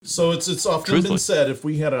So it's often been said if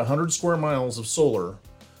we had 100 square miles of solar,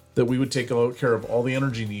 that we would take care of all the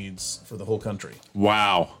energy needs for the whole country.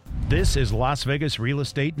 Wow. This is Las Vegas Real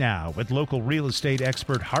Estate Now with local real estate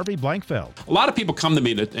expert Harvey Blankfeld. A lot of people come to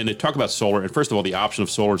me and they talk about solar, and first of all, the option of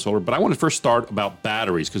solar, but I want to first start about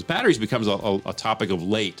batteries, because batteries becomes a topic of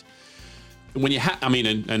late. When you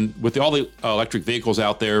and with all the electric vehicles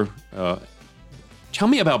out there, tell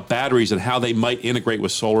me about batteries and how they might integrate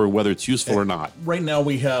with solar, whether it's useful or not. Right now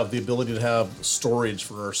we have the ability to have storage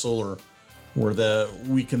for our solar, where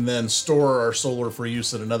we can then store our solar for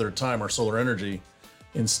use at another time, our solar energy,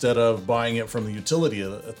 instead of buying it from the utility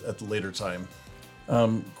at the later time.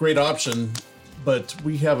 Great option, but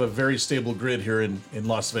we have a very stable grid here in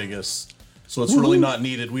Las Vegas, so it's really not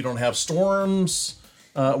needed. We don't have storms.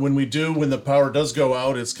 When the power does go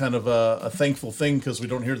out, it's kind of a thankful thing because we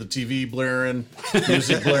don't hear the TV blaring,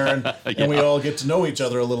 music blaring, and we all get to know each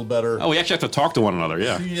other a little better. Oh, we actually have to talk to one another,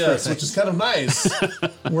 yeah. Yes, which is kind of nice.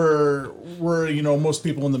 We're most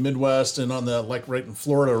people in the Midwest and right in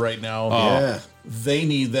Florida right now, they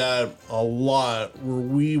need that a lot, where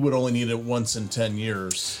we would only need it once in 10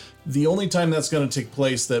 years. The only time that's going to take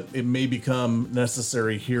place that it may become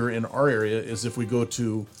necessary here in our area is if we go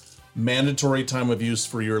to mandatory time of use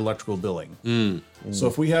for your electrical billing. So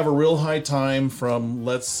if we have a real high time from,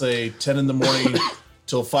 let's say, 10 in the morning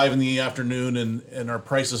till 5 in the afternoon, and our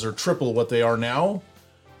prices are triple what they are now,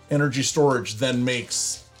 energy storage then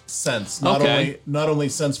makes sense. Not only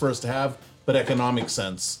sense for us to have, but economic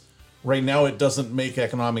sense. Right now, it doesn't make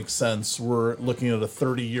economic sense. We're looking at a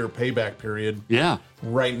 30-year payback period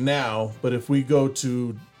right now. But if we go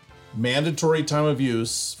to mandatory time of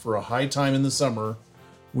use for a high time in the summer,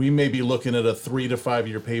 we may be looking at a 3 to 5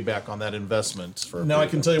 year payback on that investment. Now, I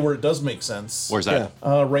can tell you where it does make sense. Where's that?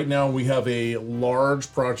 Right now, we have a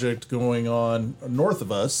large project going on north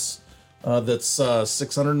of us that's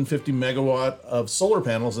 650 megawatt of solar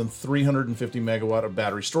panels and 350 megawatt of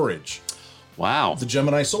battery storage. Wow. The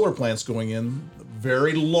Gemini solar plant's going in,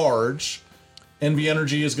 very large. NV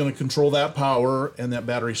Energy is going to control that power and that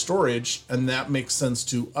battery storage, and that makes sense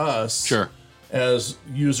to us. Sure. As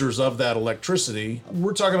users of that electricity.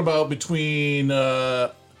 We're talking about between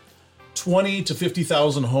 20 to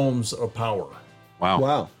 50,000 homes of power.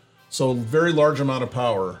 Wow. So very large amount of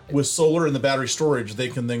power. With solar and the battery storage, they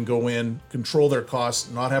can then go in, control their costs,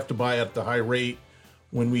 not have to buy at the high rate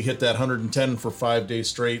when we hit that 110 for 5 days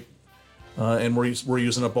straight, and we're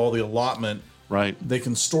using up all the allotment. Right. They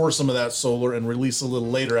can store some of that solar and release a little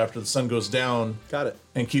later after the sun goes down. Got it.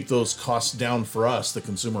 And keep those costs down for us, the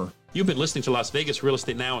consumer. You've been listening to Las Vegas Real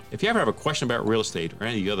Estate Now. If you ever have a question about real estate or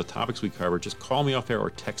any of the other topics we cover, just call me off air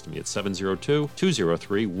or text me at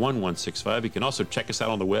 702-203-1165. You can also check us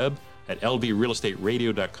out on the web at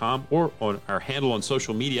lvrealestateradio.com or on our handle on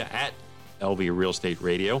social media at LV Real Estate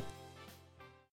Radio.